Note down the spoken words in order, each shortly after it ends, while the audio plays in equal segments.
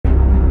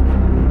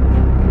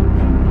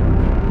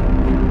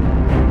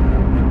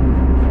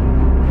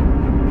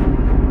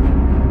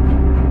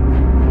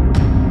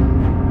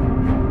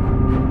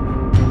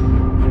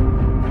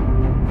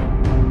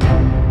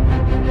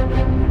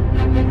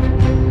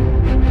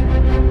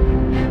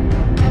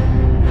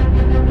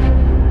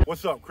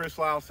What's up? Chris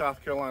Lau,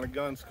 South Carolina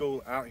Gun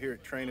School, out here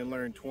at Train and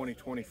Learn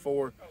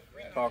 2024,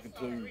 talking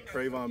to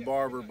Tre'Von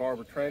Barber,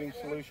 Barber Training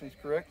Solutions,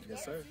 correct?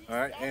 Yes, sir. All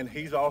right, and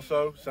he's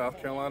also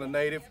South Carolina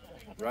native,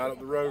 right up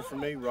the road from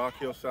me, Rock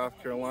Hill, South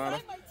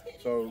Carolina.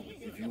 So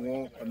if you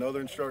want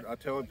another instructor, I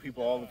tell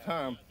people all the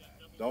time,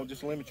 don't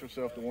just limit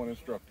yourself to one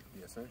instructor.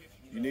 Yes, sir.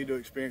 You need to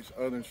experience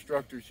other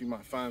instructors. You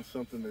might find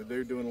something that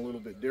they're doing a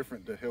little bit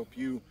different to help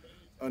you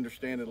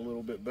understand it a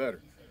little bit better.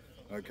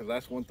 Because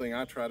that's one thing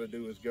I try to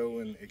do is go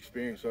and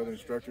experience other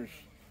instructors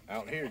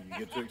out here. You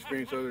get to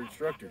experience other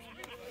instructors.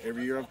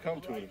 Every year I've come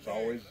to it, it's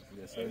always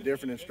a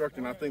different instructor.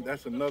 And I think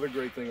that's another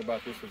great thing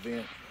about this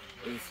event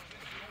is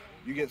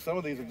you get some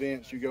of these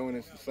events, you go and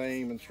it's the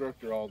same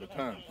instructor all the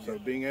time. So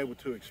being able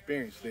to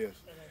experience this.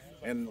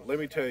 And let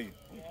me tell you,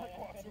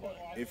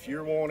 if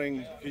you're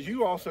wanting, because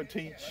you also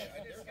teach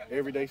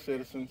everyday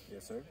citizens.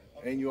 Yes, sir.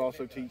 And you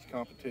also teach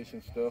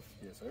competition stuff.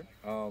 Yes, sir.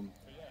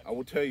 I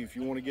will tell you, if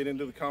you want to get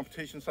into the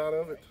competition side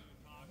of it,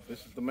 this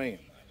is the man.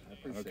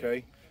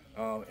 Okay?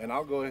 And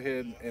I'll go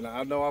ahead, and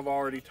I know I've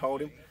already told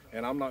him,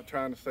 and I'm not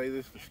trying to say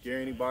this to scare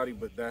anybody,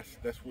 but this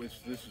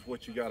is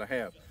what you got to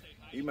have.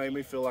 He made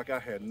me feel like I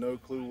had no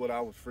clue what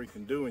I was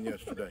freaking doing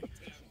yesterday.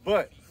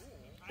 But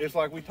it's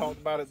like we talked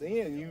about at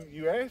the end.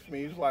 You asked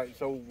me, he was like,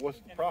 so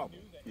what's the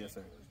problem? Yes,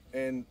 sir.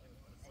 And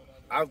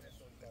I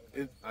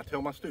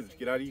tell my students,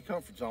 get out of your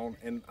comfort zone,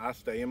 and I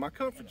stay in my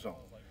comfort zone.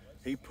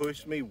 He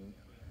pushed me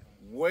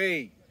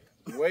way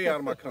out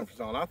of my comfort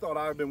zone. I thought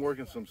I'd been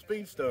working some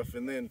speed stuff,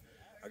 and then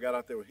I got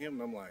out there with him,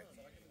 and I'm like,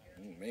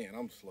 oh, man,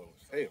 I'm slow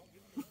as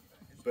hell.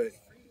 But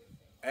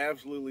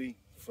absolutely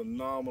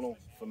phenomenal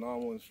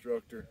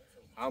instructor.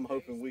 I'm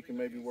hoping we can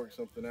maybe work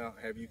something out,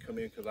 have you come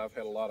in, because I've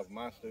had a lot of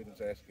my students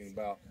asking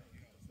about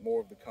more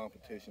of the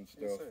competition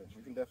stuff. Yes, sir.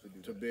 We can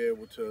definitely do to be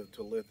able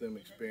to let them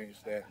experience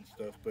that and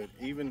stuff. But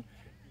even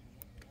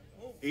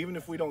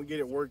if we don't get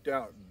it worked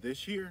out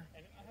this year,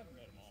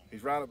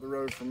 he's right up the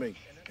road from me,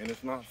 and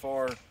it's not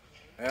far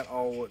at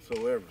all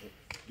whatsoever.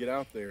 Get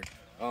out there.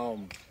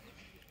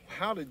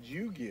 How did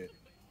you get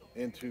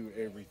into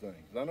everything?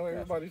 'Cause I know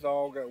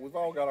we've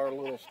all got our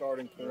little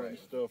starting point and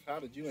stuff. How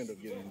did you end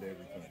up getting into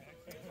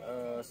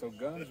everything? So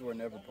guns were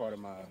never part of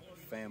my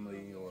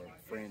family or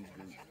friends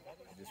group.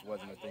 It just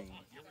wasn't a thing.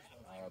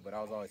 But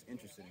I was always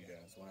interested in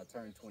guns. When I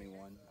turned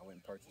 21, I went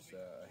and purchased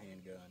a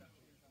handgun,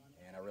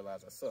 and I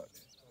realized I sucked.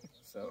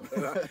 So,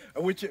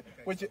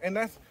 and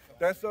that's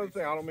the other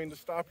thing. I don't mean to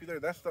stop you there.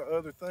 That's the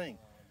other thing.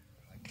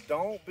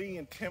 Don't be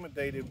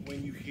intimidated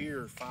when you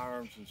hear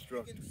firearms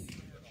instructors.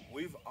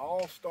 We've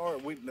all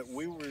started.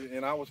 We were,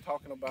 and I was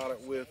talking about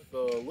it with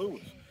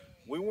Lewis.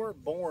 We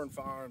weren't born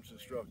firearms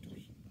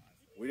instructors.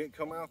 We didn't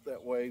come out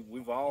that way.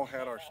 We've all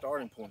had our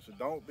starting point. So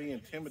don't be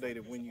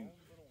intimidated when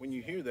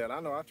you hear that. I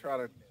know I try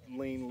to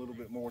lean a little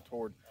bit more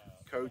toward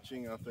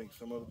coaching. I think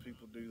some other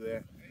people do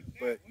that.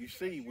 But you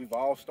see, we've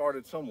all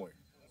started somewhere.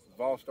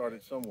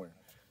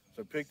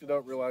 So picked it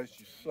up, realized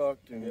you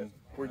sucked, and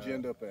where'd you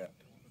end up at?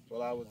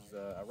 Well, I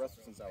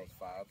wrestled since I was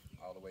 5,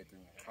 all the way through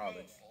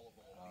college.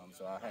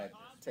 So I had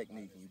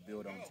technique, and you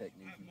build on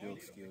technique, you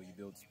build skill, you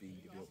build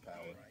speed, you build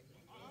power.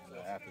 And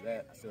after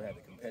that, I still had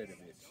the competitive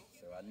itch.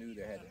 So I knew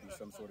there had to be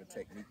some sort of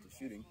technique to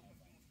shooting.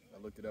 I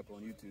looked it up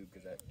on YouTube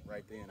because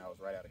right then I was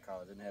right out of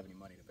college. I didn't have any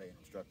money to pay an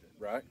instructor.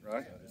 Right. So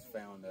I just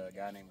found a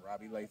guy named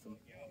Robbie Latham.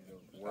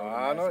 He's a world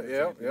I know,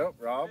 champion.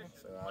 Rob.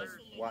 So I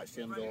watched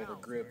him go over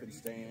grip and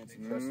stance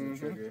and pressing the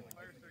trigger.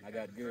 I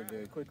got good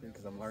very quickly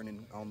because I'm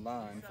learning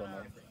online from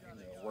a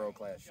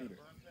world-class shooter.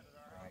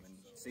 And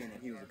seeing that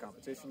he was a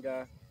competition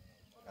guy,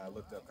 I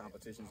looked up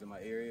competitions in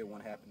my area. One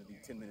happened to be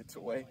 10 minutes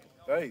away.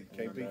 Hey,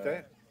 can't beat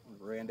that.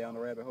 Ran down the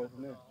rabbit hole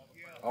from there.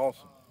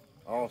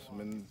 Awesome.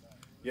 And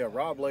yeah,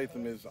 Rob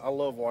Latham I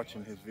love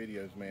watching his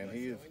videos, man.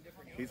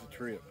 He's a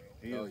trip.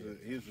 He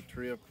is a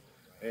trip.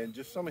 And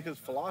just some of his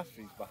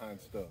philosophies behind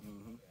stuff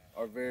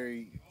are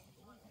very,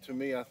 to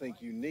me, I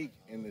think, unique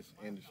in this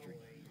industry.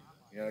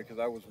 You know, because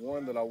I was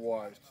one that I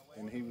watched,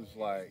 and he was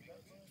like,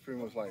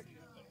 pretty much like,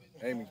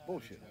 aiming's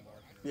bullshit.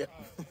 Yeah.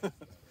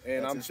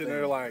 And I'm sitting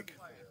there like,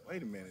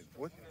 wait a minute,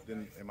 what?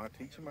 Then am I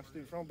teaching my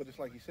students wrong? But it's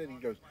like he said, he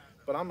goes,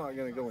 but I'm not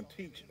going to go and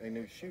teach a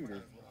new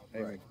shooter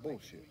aiming's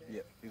bullshit.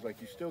 Yeah. He's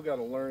like, you still got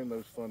to learn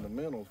those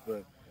fundamentals,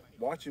 but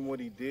watching what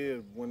he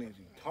did when he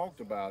talked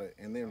about it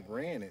and then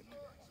ran it,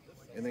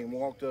 and then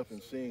walking up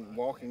and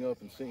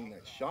seeing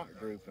that shot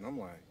group, and I'm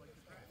like,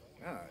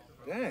 God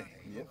dang.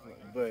 Yep.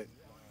 But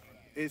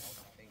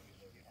it's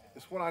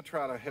what I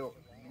try to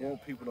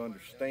want people to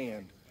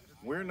understand.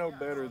 We're no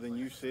better than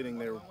you sitting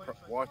there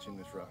watching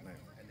this right now.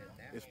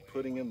 It's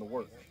putting in the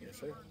work. Yes,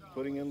 sir.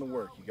 Putting in the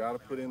work. You got to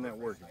put in that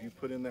work. If you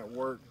put in that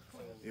work,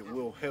 it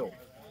will help.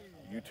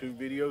 YouTube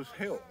videos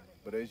help.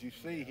 But as you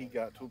see, he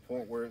got to a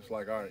point where it's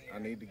like, all right, I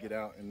need to get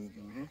out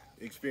and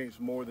experience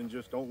more than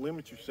just, don't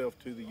limit yourself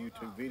to the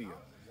YouTube video.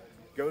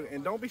 Go,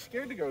 and don't be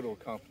scared to go to a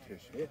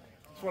competition. Yeah.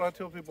 That's what I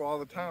tell people all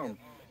the time.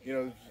 You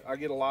know, I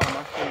get a lot of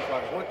my students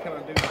like, what can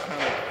I do to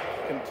kind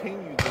of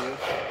continue this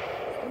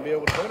and be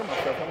able to better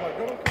myself? I'm like,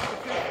 go to a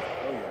competition.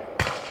 Oh yeah.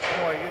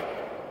 I'm like,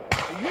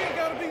 you ain't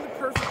got to be the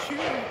perfect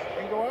shooter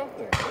and go out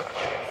there.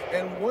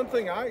 And one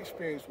thing I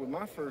experienced with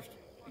my first,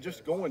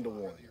 just going to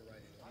one,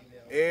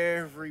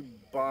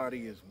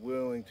 everybody is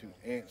willing to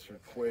answer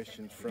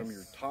questions from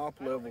your top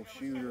level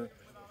shooter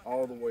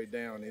all the way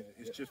down.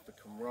 It's just the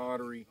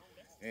camaraderie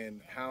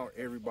and how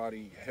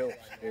everybody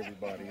helps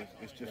everybody.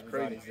 It's just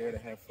Everybody's crazy. there to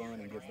have fun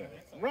and get better.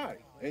 Right,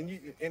 and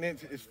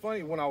it's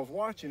funny when I was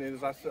watching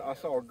it, I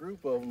saw a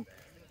group of them.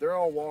 They're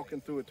all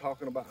walking through it,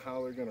 talking about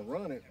how they're going to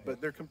run it,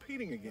 but they're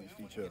competing against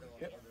each other.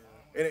 Yep.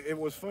 And it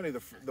was funny.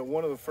 The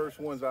one of the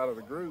first ones out of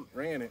the group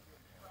ran it,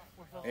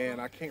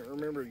 and I can't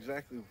remember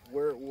exactly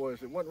where it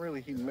was. It wasn't really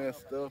he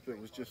messed up. It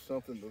was just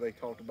something that they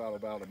talked about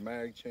a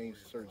mag change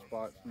to certain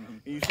spots. And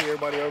you see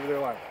everybody over there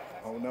like,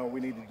 oh no,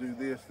 we need to do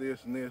this,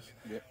 this, and this.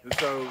 Yep. And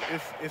so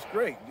it's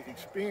great. The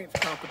experience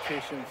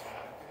competitions,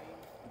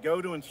 go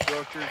to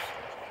instructors.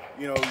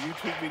 You know,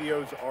 YouTube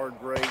videos are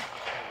great,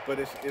 but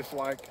it's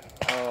like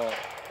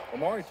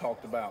Amari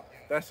talked about.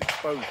 That's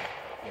exposure.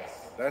 Yes.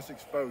 That's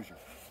exposure.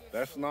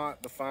 That's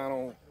not the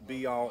final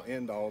be-all,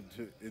 end-all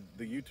to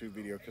the YouTube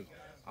video, because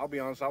I'll be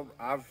honest,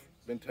 I've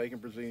been taking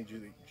Brazilian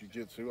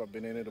Jiu-Jitsu. I've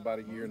been in it about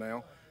a year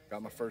now.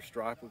 Got my first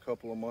stripe a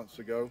couple of months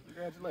ago.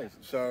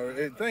 Congratulations.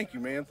 So thank you,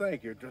 man.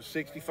 Thank you. Just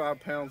 65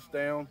 pounds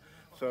down.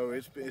 So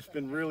it's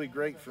been really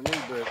great for me.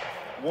 But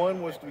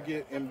one was to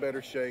get in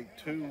better shape.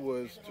 Two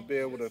was to be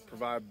able to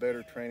provide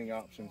better training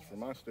options for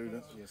my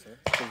students. Yes, sir.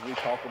 Because we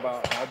talk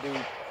about, I do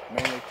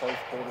mainly close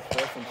quarter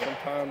stuff, and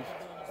sometimes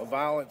a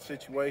violent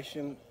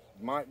situation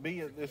might be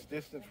at this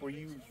distance where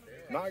you're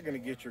not going to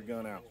get your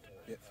gun out.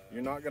 Yep.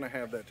 You're not going to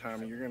have that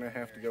time, and you're going to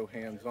have to go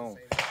hands-on.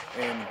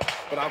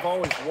 But I've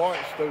always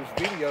watched those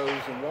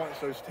videos and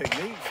watched those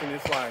techniques, and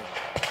it's like,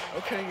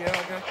 okay, yeah,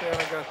 I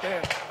got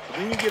that. But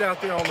then you get out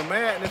there on the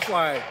mat, and it's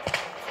like,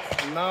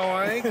 no,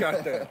 I ain't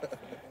got that.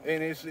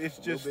 And it's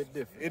just, a little bit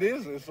different. It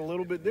is. It's a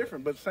little bit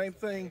different. But same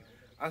thing,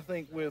 I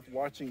think, with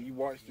you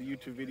watch the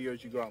YouTube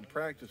videos, you go out and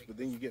practice, but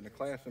then you get in a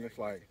class, and it's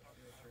like,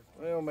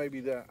 well, maybe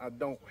that I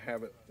don't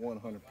have it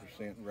 100%.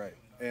 Right.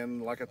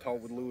 And like I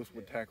talked with Lewis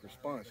with TAC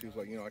Response, he was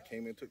like, you know, I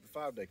came in and took the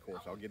 5-day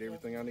course. I'll get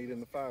everything I need in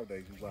the 5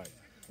 days. He's like,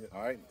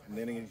 all right. And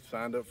then he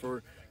signed up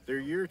for their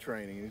year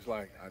training. He's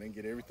like, I didn't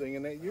get everything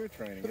in that year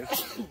training.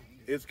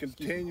 It's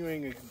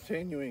continuing and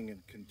continuing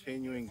and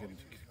continuing and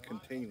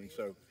continuing.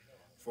 So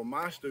for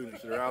my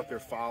students that are out there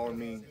following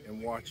me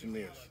and watching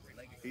this,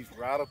 he's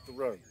right up the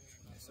road.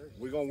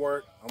 We're going to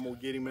work. I'm going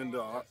to get him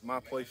into my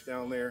place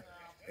down there.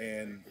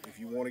 And if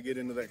you want to get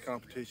into that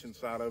competition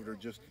side of it, or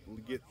just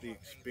get the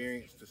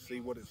experience to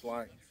see what it's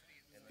like,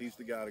 he's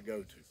the guy to go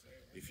to.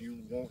 If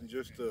you want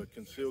just a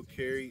concealed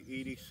carry,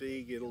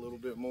 EDC, get a little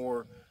bit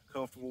more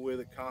comfortable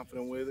with it,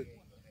 confident with it,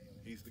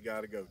 he's the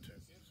guy to go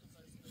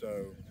to.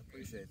 So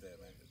Appreciate that,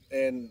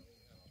 man. and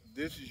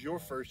this is your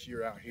first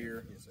year out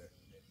here. Yes, sir.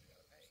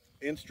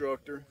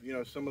 Instructor, you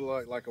know, somebody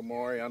like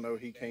Amari, I know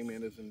he came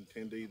in as an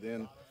attendee,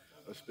 then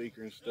a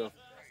speaker and stuff.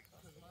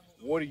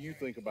 What do you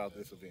think about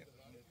this event?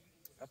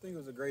 I think it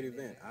was a great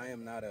event.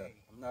 I'm not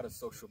a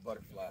social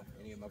butterfly.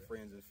 Any of my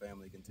friends and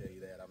family can tell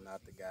you that. I'm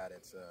not the guy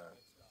that's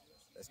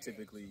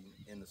typically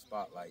in the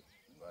spotlight.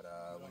 But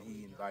when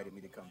he invited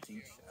me to come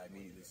teach, I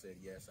immediately said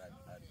yes. I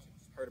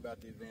heard about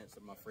the event.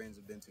 Some of my friends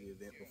have been to the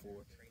event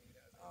before.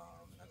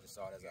 I just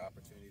saw it as an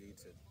opportunity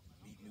to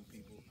meet new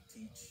people,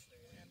 teach,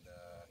 and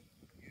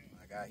when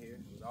I got here,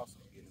 it was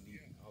awesome. Getting to meet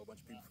a whole bunch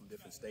of people from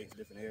different states,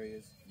 different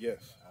areas.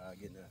 Yes.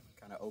 Getting to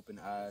kind of open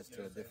eyes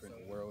to a different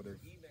world of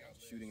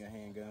shooting a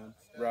handgun.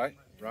 Right.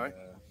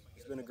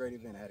 It's been a great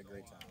event. I had a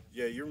great time.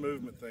 Yeah, your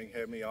movement thing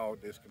had me all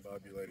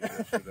discombobulated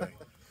yesterday.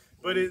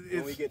 But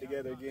when we get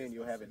together again,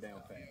 you'll have it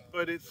down pat.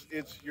 But it's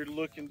you're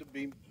looking to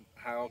be,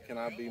 how can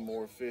I be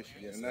more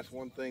efficient? Yes, and that's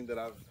one thing that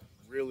I've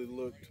really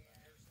looked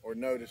or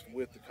noticed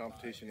with the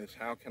competition is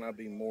how can I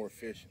be more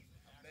efficient?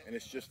 And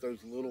it's just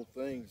those little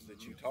things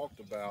that you talked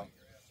about,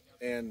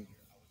 and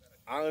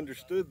I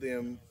understood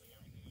them.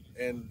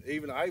 And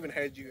I even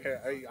had you.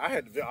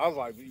 I was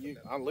like,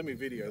 let me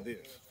video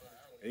this,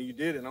 and you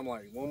did it. And I'm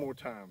like, one more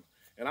time.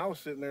 And I was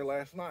sitting there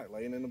last night,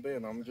 laying in the bed,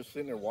 and I'm just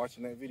sitting there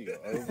watching that video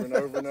over and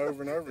over and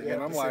over and over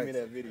again. I'm like, send me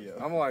that video.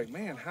 I'm like,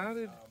 man, how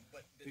did?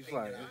 He's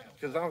like,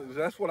 because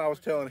that's what I was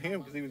telling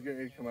him, because he was getting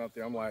ready to come out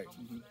there. I'm like,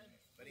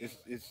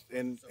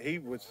 and he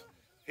was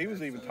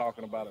even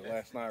talking about it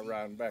last night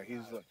riding back.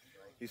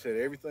 He said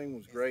everything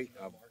was great.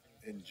 I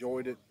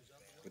enjoyed it,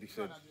 but he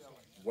said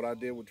what I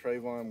did with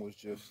Tre'Von was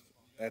just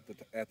at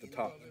the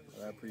top.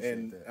 I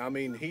appreciate that. I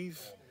mean,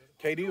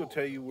 KD will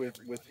tell you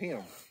with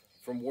him,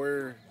 from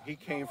where he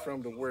came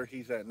from to where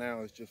he's at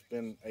now has just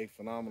been a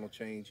phenomenal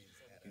change.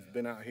 He's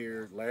been out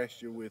here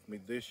last year with me,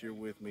 this year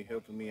with me,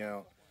 helping me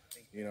out.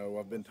 You know,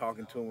 I've been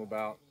talking to him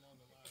about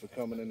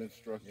becoming an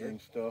instructor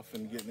and stuff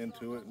and getting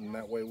into it, and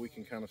that way we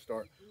can kind of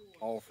start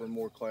offering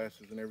more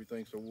classes and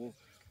everything. So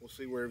we'll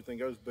see where everything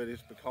goes, but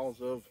it's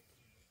because of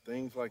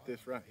things like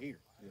this right here.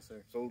 Yes,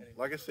 sir. So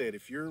like I said,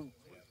 if you're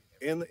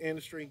in the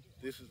industry,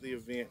 this is the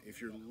event.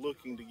 If you're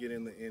looking to get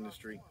in the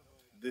industry,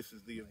 this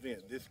is the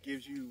event. This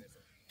gives you,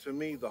 to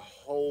me, the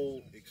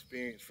whole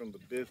experience from the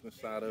business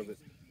side of it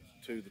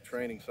to the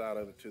training side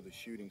of it to the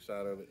shooting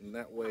side of it, and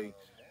that way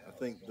I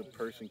think the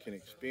person can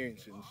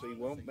experience it and see,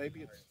 well,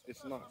 maybe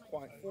it's not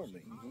quite for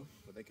me.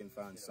 But they can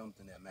find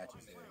something that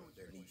matches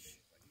their niche.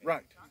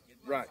 Right,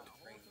 right.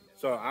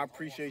 So I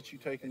appreciate you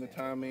taking the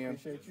time, man.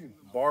 Appreciate you.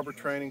 Barber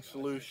Training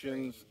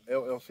Solutions,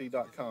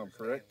 LLC.com,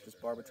 correct?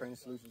 Just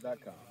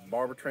barbertrainingsolutions.com.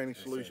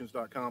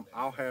 barbertrainingsolutions.com.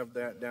 I'll have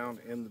that down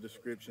in the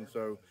description,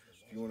 so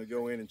if you want to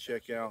go in and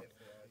check out,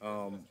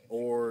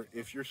 or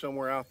if you're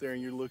somewhere out there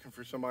and you're looking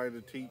for somebody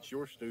to teach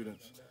your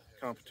students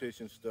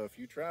competition stuff,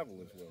 you travel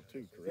as well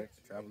too, correct?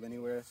 Travel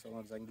anywhere so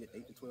long as I can get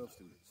 8 to 12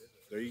 students.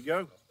 There you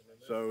go.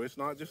 So it's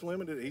not just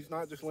limited. He's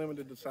not just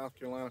limited to South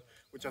Carolina,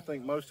 which I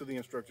think most of the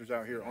instructors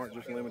out here aren't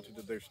just limited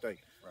to their state.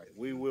 Right.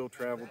 We will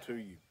travel to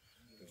you.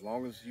 As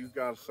long as you've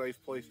got a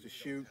safe place to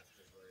shoot,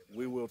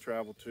 we will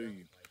travel to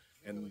you.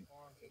 And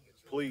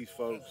please,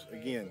 folks,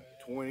 again,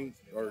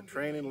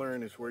 Train and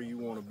Learn is where you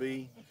want to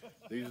be.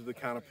 These are the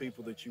kind of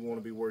people that you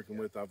want to be working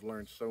with. I've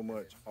learned so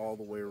much all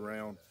the way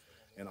around.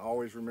 And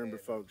always remember,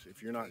 folks,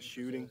 if you're not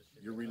shooting,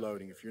 you're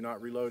reloading. If you're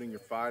not reloading, you're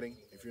fighting.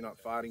 If you're not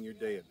fighting, you're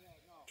dead.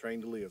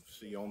 Train to live.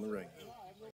 See you on the range.